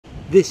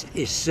this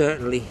is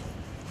certainly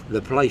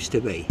the place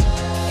to be.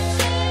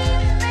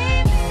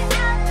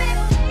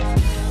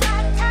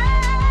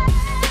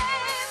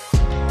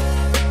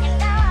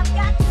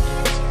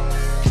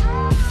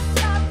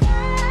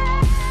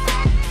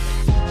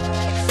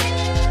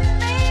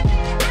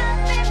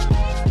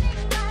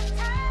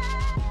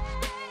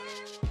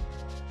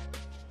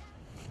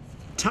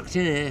 Tucked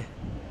in here,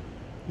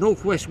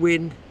 northwest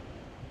wind,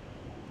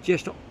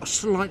 just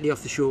slightly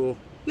off the shore,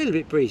 a little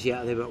bit breezy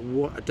out there, but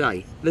what a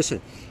day. Listen,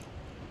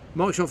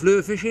 Mike's off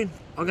lure fishing.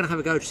 I'm going to have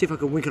a go to see if I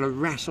can winkle a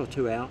wrasse or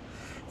two out.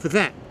 For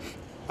that,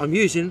 I'm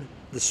using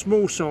the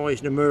small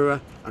size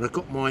Nomura, and I've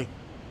got my,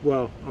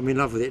 well, I'm in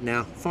love with it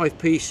now,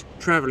 5-piece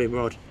travelling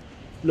rod.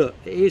 Look,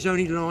 it is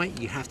only light,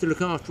 you have to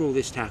look after all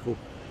this tackle.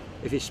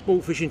 If it's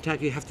sport fishing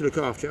tackle, you have to look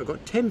after it. I've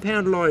got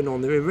 10-pound line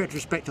on there. In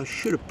retrospect, I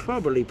should have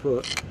probably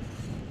put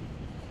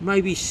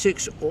maybe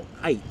 6 or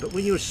 8, but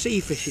when you're sea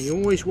fishing, you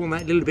always want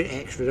that little bit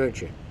extra,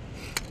 don't you?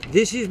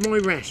 This is my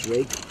wrasse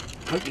rig.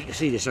 Hope you can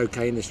see this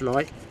okay in this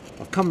light.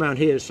 I've come around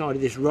here to the side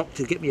of this rock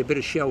to get me a bit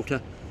of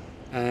shelter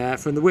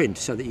from the wind,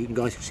 so that you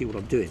guys can see what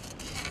I'm doing.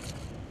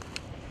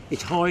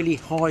 It's highly,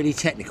 highly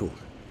technical.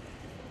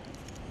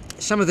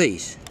 Some of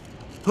these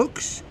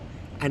hooks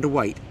and a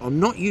weight. I'm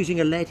not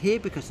using a lead here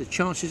because the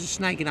chances of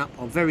snagging up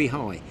are very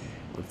high.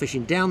 I'm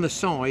fishing down the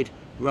side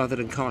rather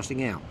than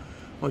casting out.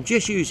 I'm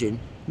just using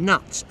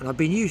nuts, and I've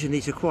been using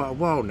these for quite a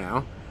while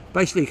now,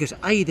 basically because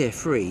A, they're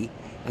free,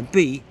 and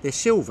B, they're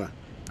silver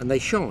and they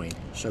shine.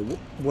 So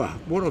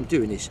what I'm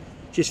doing is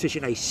just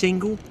fishing a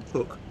single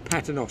hook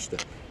paternoster.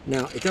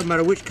 Now it doesn't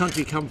matter which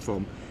country you come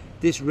from,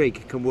 this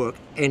rig can work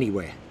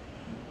anywhere.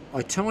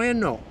 I tie a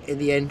knot in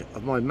the end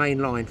of my main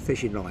line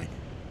fishing line.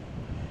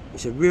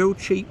 It's a real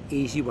cheap,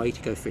 easy way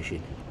to go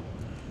fishing.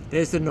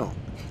 There's the knot.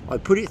 I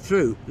put it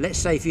through, let's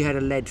say if you had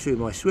a lead through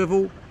my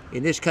swivel,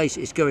 in this case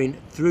it's going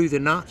through the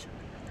nut,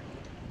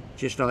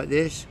 just like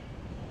this.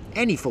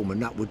 Any form of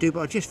nut would do,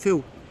 but I just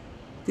feel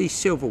these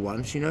silver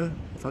ones, you know,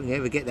 if I can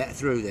ever get that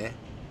through there,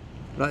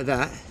 like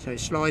that, so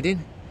it's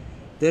sliding.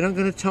 Then I'm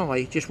going to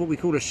tie just what we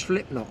call a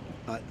slip knot,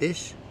 like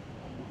this,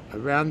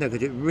 around there. I'm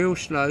going to do it real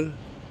slow.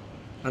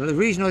 And the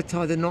reason I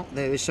tie the knot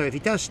there is so if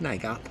it does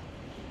snag up,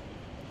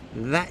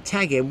 that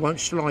tag end won't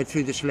slide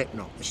through the slip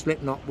knot. The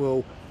slip knot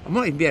will, I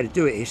might even be able to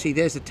do it. You see,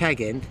 there's the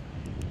tag end.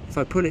 If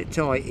I pull it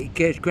tight,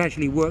 it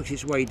gradually works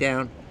its way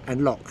down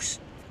and locks.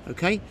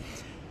 Okay,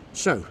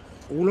 so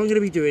all I'm going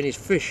to be doing is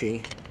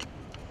fishing.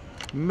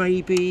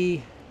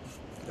 Maybe,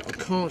 I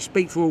can't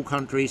speak for all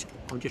countries,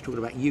 I'm just talking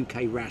about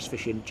UK wrasse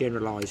fishing,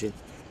 generalising.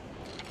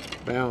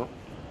 About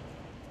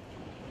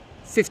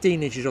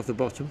 15 inches off the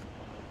bottom,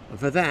 and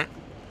for that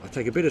I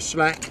take a bit of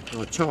slack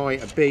and I tie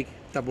a big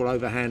double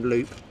overhand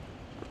loop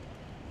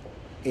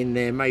in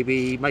there,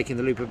 maybe making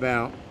the loop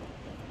about,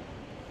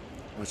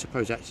 I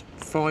suppose that's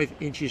 5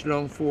 inches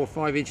long, 4 or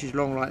 5 inches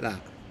long, like that.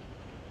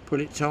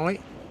 Pull it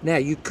tight. Now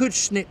you could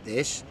snip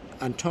this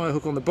and tie a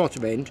hook on the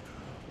bottom end,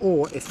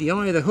 or if the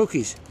eye of the hook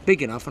is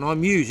big enough, and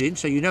I'm using,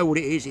 so you know what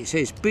it is, it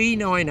says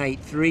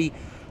B983,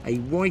 a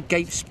wide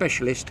gape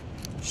specialist,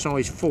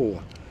 size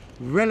 4.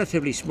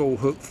 Relatively small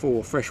hook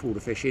for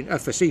freshwater fishing,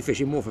 for sea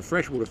fishing, more for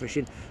freshwater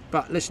fishing,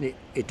 but listen,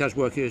 it does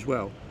work here as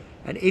well.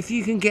 And if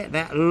you can get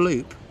that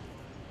loop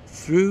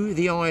through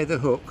the eye of the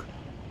hook,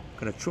 I'm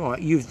going to try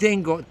it, you've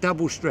then got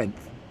double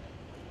strength.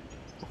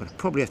 I'm going to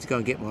probably have to go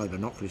and get my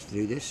binoculars to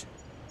do this,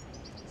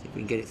 see if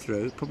we can get it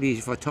through. Probably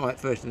easier if I tie it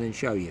first and then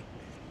show you.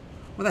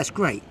 Well, that's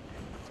great.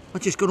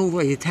 I've just gone all the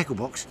way to the tackle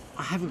box.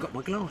 I haven't got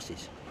my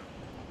glasses.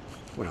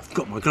 Well, I've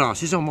got my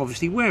glasses, I'm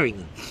obviously wearing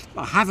them,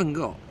 but I haven't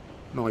got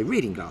my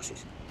reading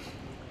glasses.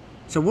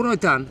 So what I've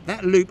done,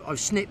 that loop, I've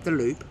snipped the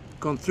loop,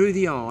 gone through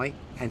the eye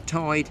and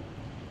tied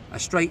a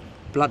straight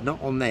blood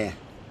knot on there.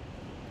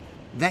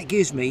 That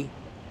gives me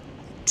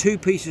 2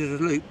 pieces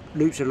of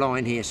loops of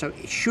line here. So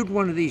should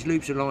one of these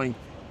loops of line,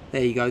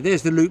 there you go,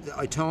 there's the loop that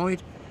I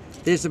tied,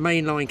 there's the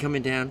main line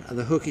coming down, and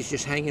the hook is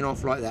just hanging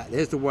off like that.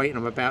 There's the weight, and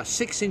I'm about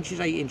 6 inches,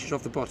 8 inches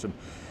off the bottom.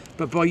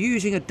 But by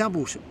using a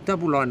double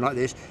line like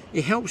this,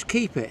 it helps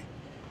keep it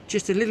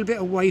just a little bit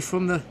away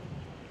from the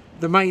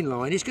main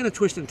line. It's going to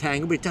twist and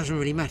tangle, but it doesn't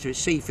really matter. It's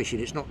sea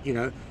fishing. It's not, you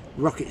know,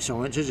 rocket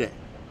science, is it?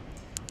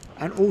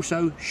 And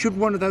also, should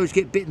one of those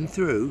get bitten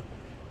through,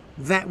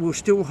 that will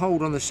still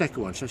hold on the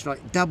second one. So it's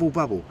like double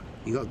bubble.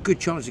 You've got a good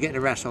chance of getting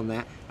a wrasse on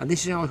that. And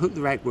this is how I hook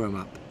the ragworm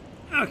up.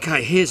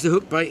 Okay, here's the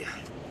hook bait.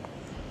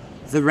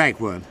 The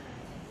ragworm.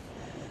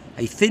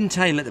 A thin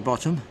tail at the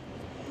bottom,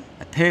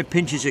 a pair of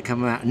pinches that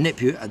come out and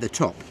nip you at the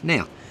top.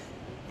 Now,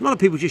 a lot of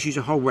people just use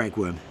a whole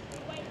ragworm.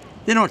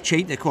 They're not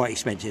cheap, they're quite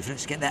expensive.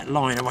 Let's get that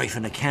line away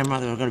from the camera.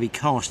 They're going to be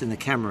casting the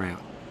camera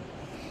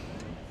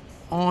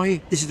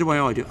out. This is the way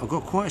I do it. I've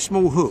got quite a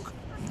small hook.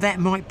 That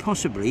might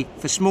possibly,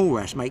 for small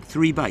wrasse, make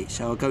 3 baits.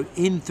 So I'll go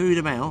in through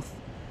the mouth,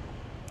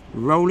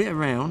 roll it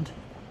around,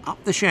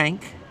 up the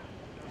shank.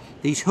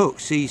 These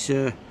hooks, these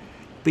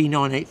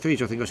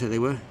B983s I think I said they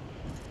were,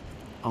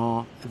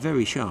 are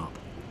very sharp.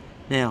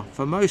 Now,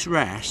 for most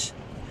wrasse,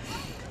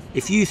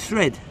 if you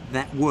thread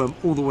that worm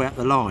all the way up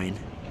the line,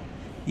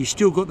 you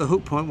still got the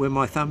hook point where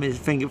my thumb is,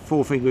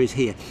 forefinger is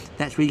here.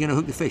 That's where you're going to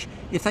hook the fish.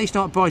 If they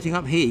start biting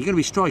up here, you're going to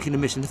be striking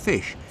and missing the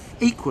fish.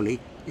 Equally,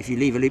 if you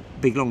leave a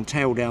big long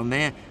tail down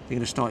there, they're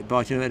going to start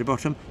biting at the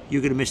bottom,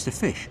 you're going to miss the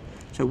fish.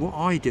 So what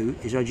I do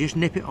is I just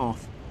nip it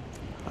off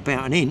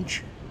about an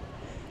inch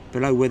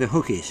below where the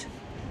hook is.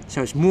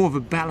 So it's more of a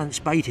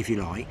balanced bait, if you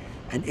like,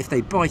 and if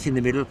they bite in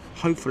the middle,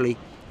 hopefully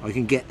I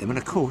can get them. And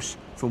of course,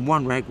 from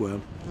one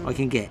ragworm, I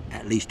can get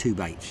at least 2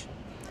 baits.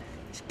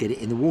 Let's get it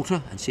in the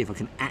water and see if I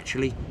can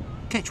actually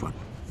catch one.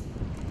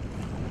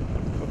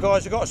 Well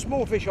guys, I've got a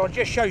small fish on,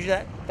 just shows you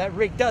that that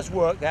rig does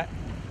work, that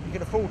you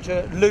can afford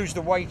to lose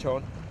the weight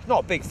on. It's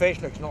not a big fish,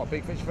 look, it's not a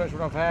big fish, first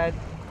one I've had.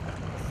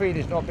 The feed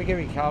is not big, here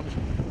he comes.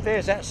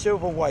 There's that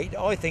silver weight,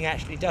 I think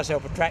actually does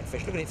help attract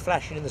fish. Look at it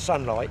flashing in the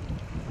sunlight.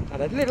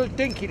 And a little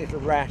dinky little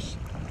wrasse,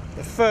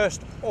 the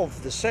first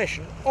of the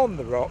session on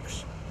the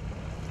rocks.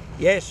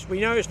 Yes, we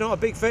know it's not a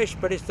big fish,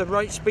 but it's the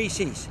right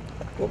species.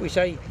 What we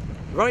say,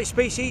 right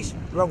species,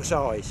 wrong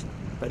size.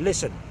 But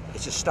listen,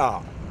 it's a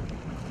start.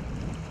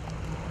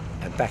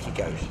 And back he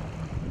goes.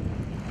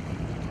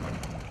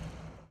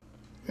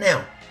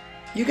 Now,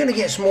 you're going to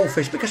get small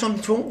fish because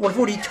I've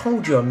already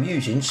told you I'm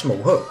using small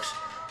hooks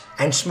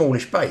and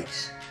smallish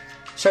baits.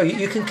 So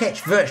you can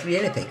catch virtually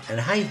anything. And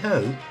hey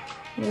ho,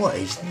 what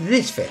is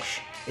this fish?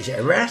 Is it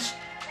a wrasse?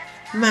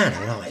 Man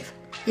alive,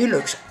 it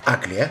looks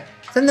uglier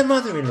than the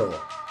mother-in-law.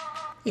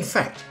 In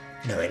fact,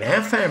 knowing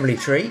our family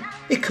tree,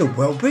 it could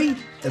well be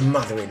the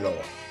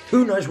mother-in-law.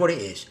 Who knows what it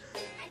is?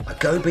 A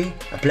goby,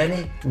 a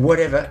blenny,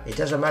 whatever, it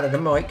doesn't matter to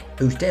Mike,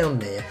 who's down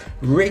there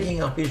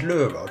rigging up his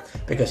lure rod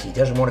because he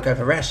doesn't want to go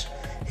for wrasse.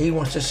 He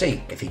wants to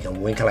see if he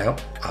can winkle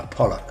out a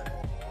pollock.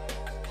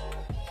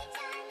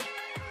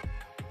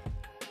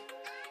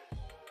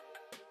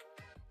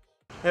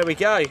 There we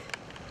go.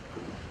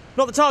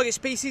 Not the target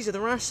species of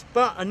the wrasse,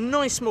 but a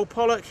nice small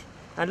pollock,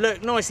 and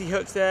look, nicely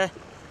hooked there.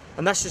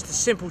 And that's just a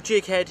simple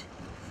jig head,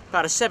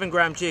 about a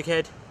 7-gram jig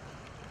head,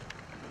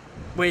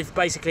 with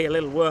basically a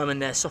little worm in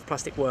there, soft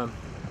plastic worm.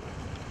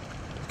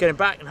 Get him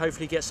back and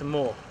hopefully get some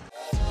more.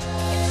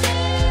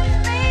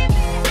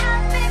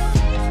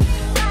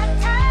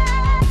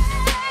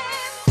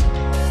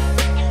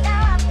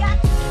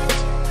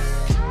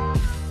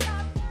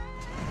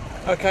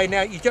 Okay,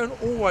 now you don't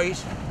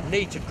always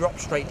need to drop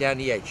straight down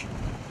the edge.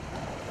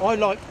 I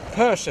like,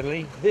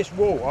 personally, this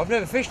wall. I've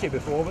never fished it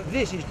before, but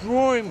this is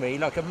drawing me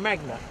like a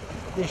magnet.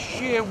 This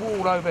sheer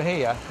wall over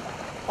here,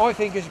 I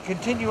think is a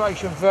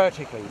continuation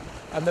vertically,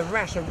 and the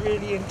wrasse are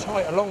really in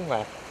tight along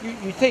there.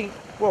 You think,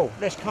 well,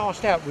 let's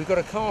cast out, we've got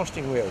a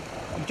casting reel.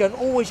 You don't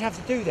always have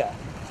to do that.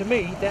 To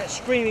me, that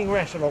streaming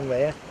wrasse along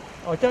there,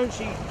 I don't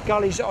see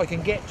gullies that I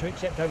can get to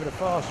except over the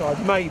far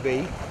side,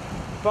 maybe.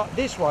 But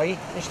this way,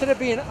 instead of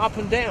being up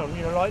and down,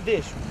 you know, like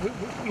this,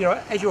 you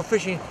know, as you're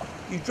fishing,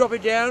 you drop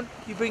it down,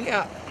 you bring it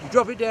up. You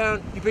drop it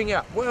down, you bring it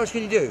up. What else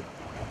can you do?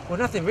 Well,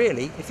 nothing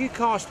really. If you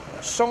cast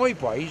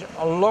sideways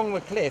along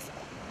the cliff,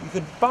 you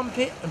can bump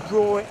it and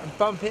draw it and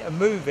bump it and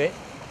move it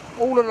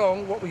all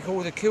along what we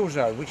call the kill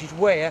zone, which is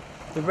where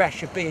the wrasse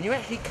should be. And you're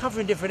actually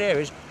covering different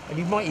areas, and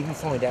you might even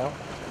find out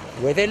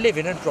where they're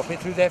living and drop it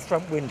through their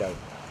front window.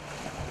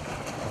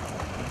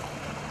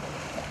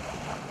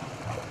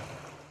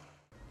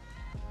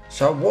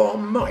 So while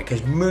Mike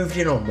has moved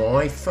in on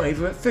my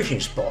favourite fishing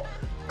spot,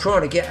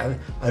 trying to get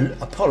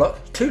a pollock,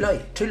 too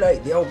late,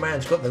 the old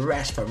man's got the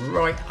wrasse from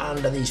right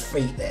under these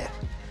feet there.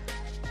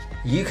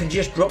 You can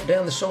just drop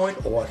down the side,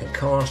 or I can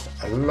cast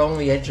along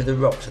the edge of the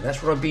rocks, and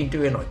that's what I've been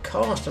doing. I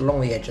cast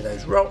along the edge of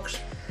those rocks,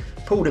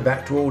 pulled it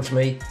back towards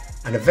me,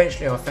 and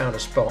eventually I found a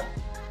spot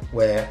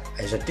where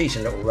there's a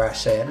decent little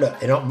wrasse there. Look,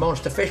 they're not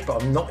monster fish,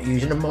 but I'm not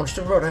using a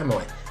monster rod, am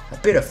I? A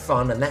bit of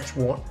fun, and that's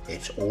what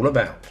it's all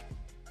about.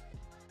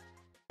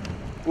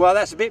 Well,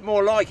 that's a bit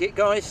more like it,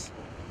 guys.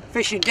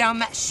 Fishing down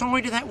that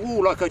side of that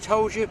wall, like I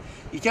told you,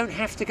 you don't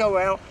have to go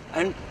out,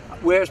 and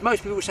whereas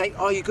most people say,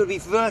 oh, you've got to be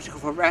vertical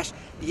for wrasse,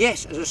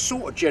 yes, as a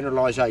sort of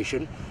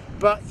generalisation,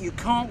 but you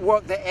can't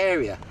work that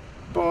area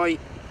by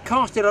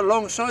casting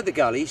alongside the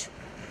gullies.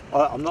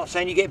 I'm not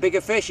saying you get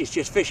bigger fish, it's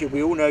just fishing.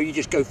 We all know you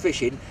just go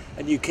fishing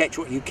and you catch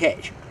what you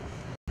catch.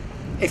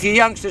 If you're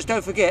youngsters,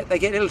 don't forget, they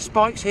get little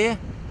spikes here.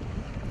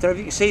 Don't know if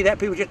you can see that,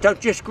 people don't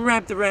just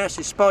grab the wrasse,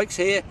 there's spikes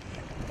here.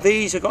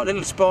 These have got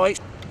little spikes.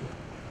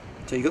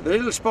 So you've got the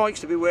little spikes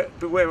to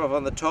beware of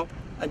on the top,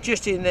 and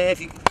just in there, if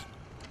you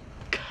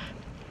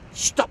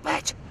stop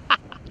that,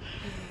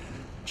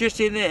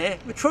 just in there,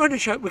 we're trying to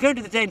show. We're going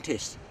to the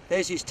dentist.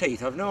 There's his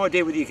teeth. I've no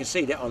idea whether you can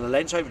see that on the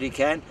lens. Hopefully you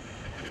can.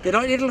 They're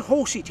like little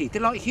horsey teeth.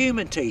 They're like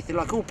human teeth. They're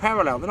like all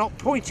parallel. They're not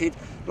pointed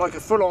like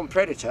a full-on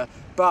predator,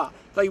 but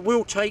they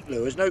will take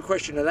lures. No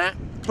question of that.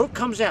 Hook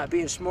comes out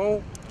being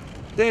small.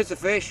 There's the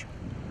fish.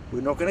 We're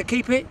not going to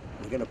keep it.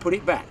 We're going to put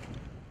it back.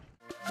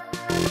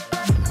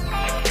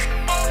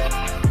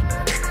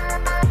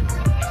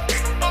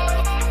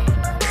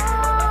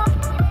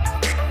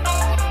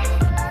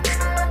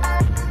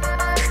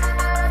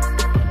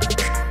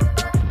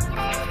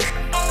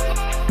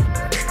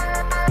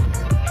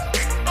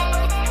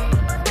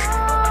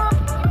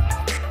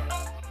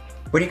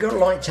 When you've got a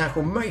light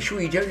tackle, make sure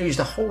you don't use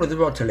the whole of the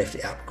rod to lift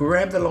it up.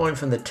 Grab the line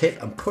from the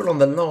tip and pull on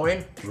the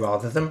line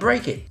rather than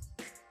break it.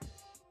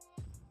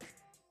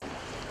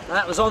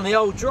 That was on the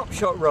old drop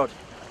shot rod.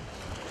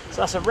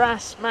 So that's a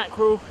wrasse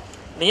mackerel,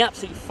 and he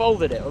absolutely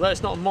folded it. Although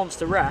it's not a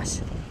monster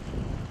wrasse,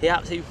 he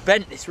absolutely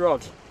bent this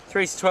rod.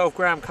 3 to 12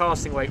 gram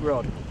casting weight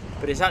rod,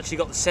 but it's actually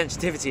got the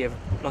sensitivity of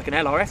like an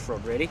LRF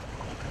rod really.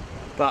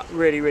 But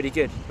really, really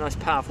good. Nice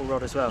powerful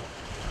rod as well.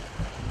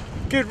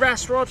 Good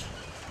wrasse rod.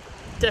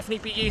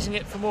 Definitely be using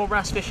it for more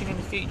wrasse fishing in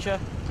the future.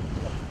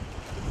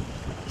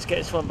 Let's get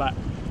this one back.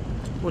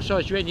 What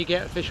size do you reckon you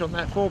get a fish on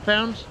that? 4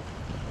 pounds?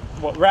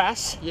 What,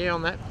 wrasse? Yeah,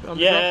 on that. On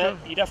the Yeah,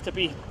 dropshot? you'd have to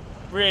be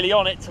really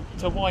on it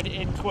to wind it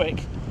in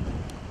quick.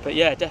 But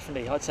yeah,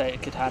 definitely, I'd say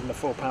it could handle a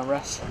 4 pound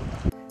wrasse.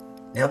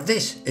 Now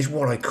this is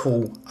what I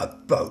call a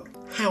boat.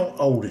 How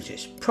old is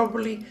this?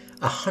 Probably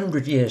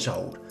 100 years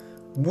old.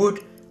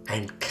 Wood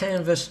and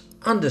canvas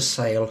under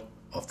sail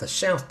off the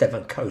South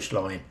Devon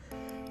coastline.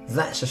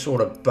 That's the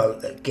sort of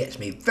boat that gets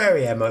me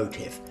very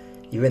emotive.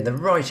 You're in the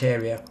right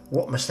area.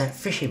 What must that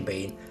fishing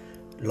been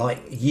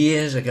like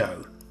years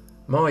ago?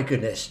 My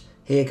goodness,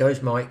 here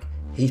goes Mike.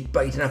 He's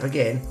baiting up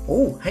again.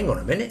 Oh, hang on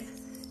a minute.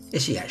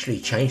 Is he actually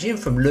changing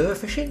from lure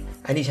fishing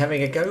and he's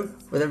having a go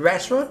with a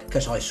wrasse rod?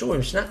 Because I saw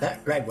him snap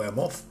that ragworm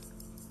off.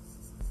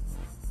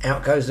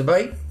 Out goes the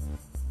bait.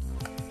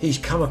 He's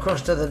come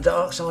across to the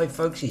dark side,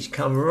 folks. He's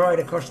come right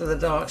across to the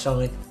dark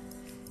side.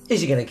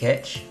 Is he going to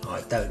catch?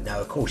 I don't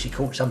know. Of course he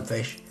caught some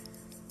fish.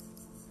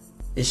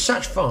 It's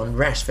such fun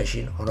wrasse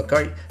fishing on a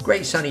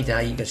great sunny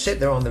day. You can sit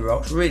there on the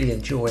rocks, really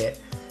enjoy it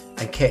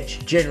and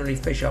catch generally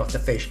fish after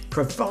fish,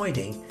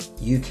 providing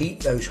you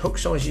keep those hook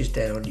sizes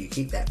down, you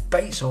keep that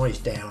bait size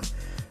down,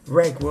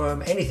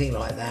 ragworm, anything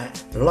like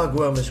that,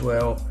 lugworm as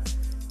well.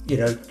 You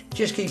know,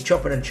 just keep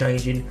chopping and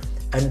changing.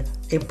 And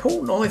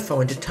important, I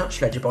find, to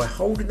touch ledger by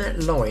holding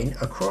that line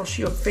across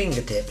your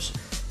fingertips.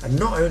 And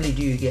not only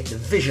do you get the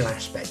visual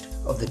aspect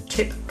of the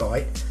tip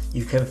bite,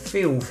 you can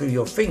feel through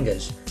your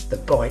fingers the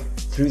bite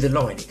through the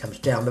line. It comes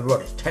down the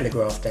rod, it's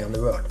telegraphed down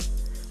the rod.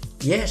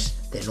 Yes,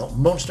 they're not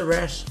monster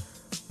wrasse,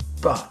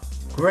 but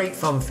great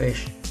fun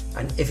fish.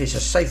 And if it's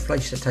a safe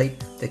place to take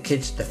the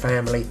kids, the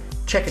family,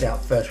 check it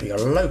out first with your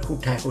local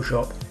tackle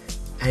shop,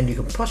 and you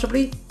can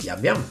possibly,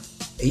 yum yum,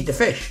 eat the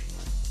fish.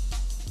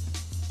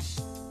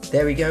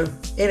 There we go,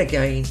 in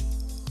again.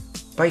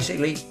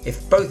 Basically,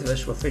 if both of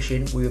us were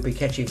fishing, we would be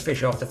catching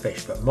fish after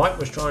fish. But Mike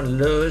was trying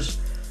lures,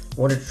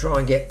 wanted to try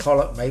and get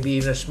pollock, maybe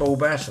even a small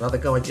bass. Another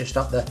guy just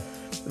up the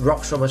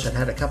rocks from us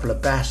had a couple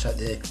of bass at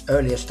the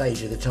earlier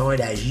stage of the tide.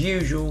 As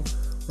usual,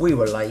 we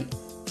were late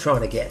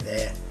trying to get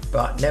there,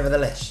 but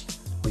nevertheless,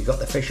 we got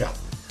the fish up.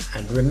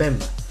 And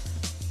remember,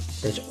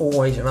 there's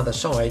always another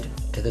side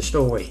to the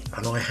story.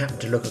 And I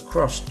happened to look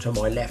across to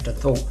my left and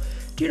thought,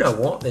 do you know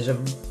what? There's a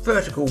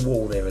vertical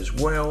wall there as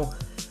well.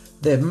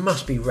 There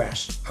must be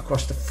wrasse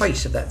across the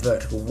face of that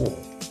vertical wall.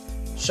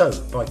 So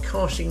by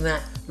casting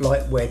that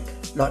light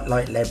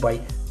lead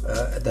weight,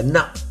 the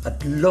nut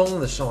along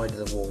the side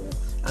of the wall,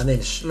 and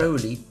then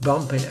slowly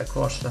bumping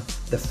across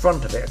the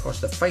front of it,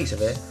 across the face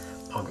of it,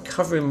 I'm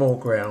covering more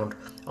ground.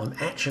 I'm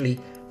actually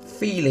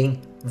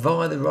feeling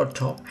via the rod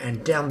top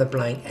and down the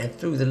blank and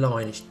through the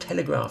line. It's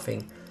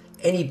telegraphing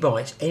any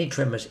bites, any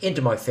tremors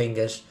into my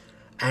fingers,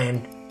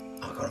 and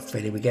I've got a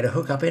feeling we get a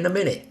hook up in a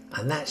minute,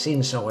 and that's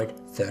inside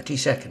 30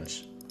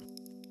 seconds.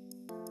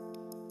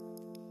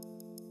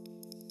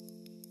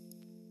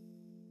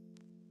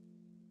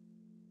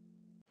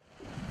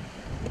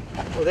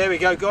 Well, there we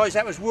go, guys.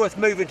 That was worth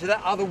moving to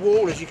that other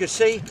wall. As you can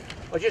see,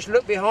 I just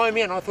looked behind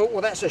me and I thought,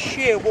 well, that's a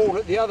sheer wall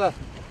at the other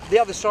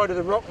side of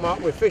the rock mark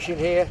we're fishing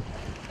here.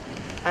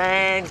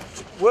 And,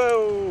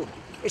 well,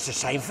 it's the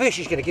same fish.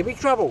 He's going to give me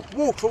trouble.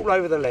 Walked all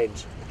over the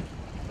lens.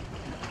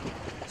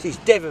 These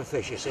Devon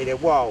fish, you see, they're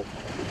wild.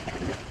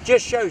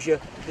 Just shows you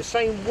the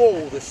same wall,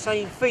 the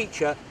same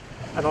feature,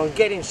 and I'm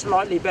getting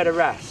slightly better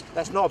wrasse.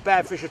 That's not a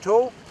bad fish at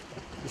all.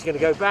 He's going to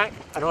go back,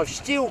 and I've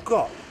still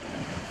got,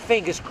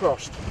 fingers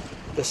crossed,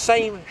 the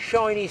same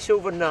shiny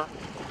silver nut,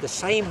 the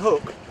same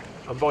hook,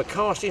 and by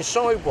casting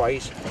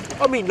sideways,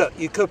 I mean, look,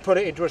 you could put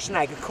it into a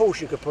snag. Of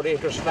course you could put it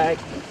into a snag,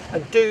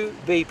 and do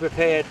be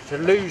prepared to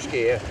lose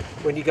gear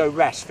when you go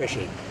wrasse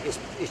fishing.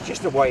 It's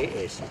just the way it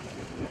is.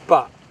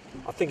 But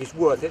I think it's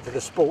worth it for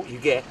the sport you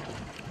get.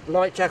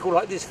 Light tackle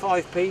like this,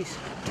 5-piece,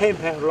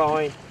 10-pound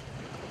line,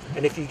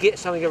 and if you get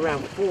something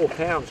around 4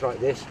 pounds like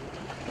this,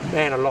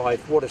 man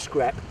alive, what a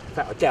scrap. In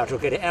fact, I doubt he'll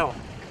get it out.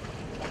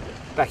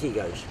 Back he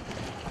goes.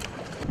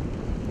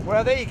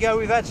 Well, there you go,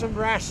 we've had some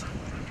wrasse.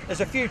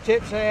 There's a few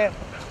tips there.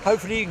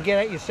 Hopefully you can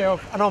get it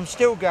yourself, and I'm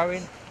still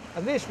going.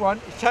 And this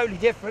one is totally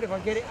different. If I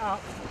get it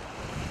up,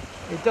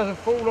 it doesn't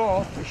fall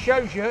off. It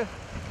shows you,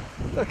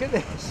 look at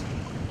this.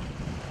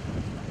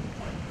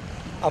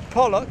 A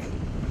pollock.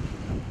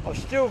 I've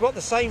still got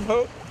the same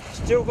hook,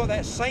 still got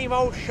that same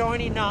old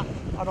shiny nut,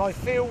 and I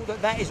feel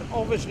that that is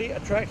obviously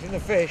attracting the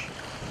fish.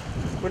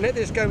 We'll let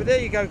this go, but there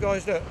you go,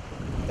 guys, look.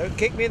 Don't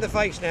kick me in the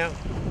face now.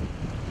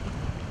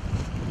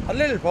 A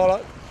little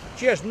pollock,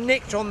 just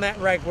nicked on that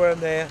ragworm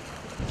there.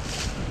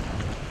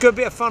 Good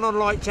bit of fun on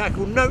light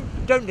tackle. No,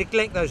 don't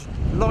neglect those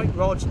light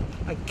rods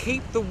and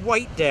keep the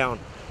weight down.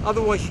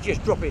 Otherwise you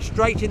just drop it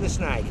straight in the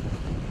snag.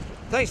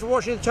 Thanks for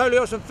watching the Totally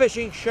Awesome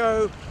Fishing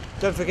Show.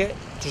 Don't forget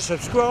to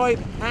subscribe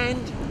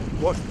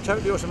and watch the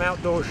Totally Awesome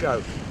Outdoor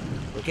Show.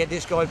 We'll get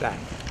this guy back.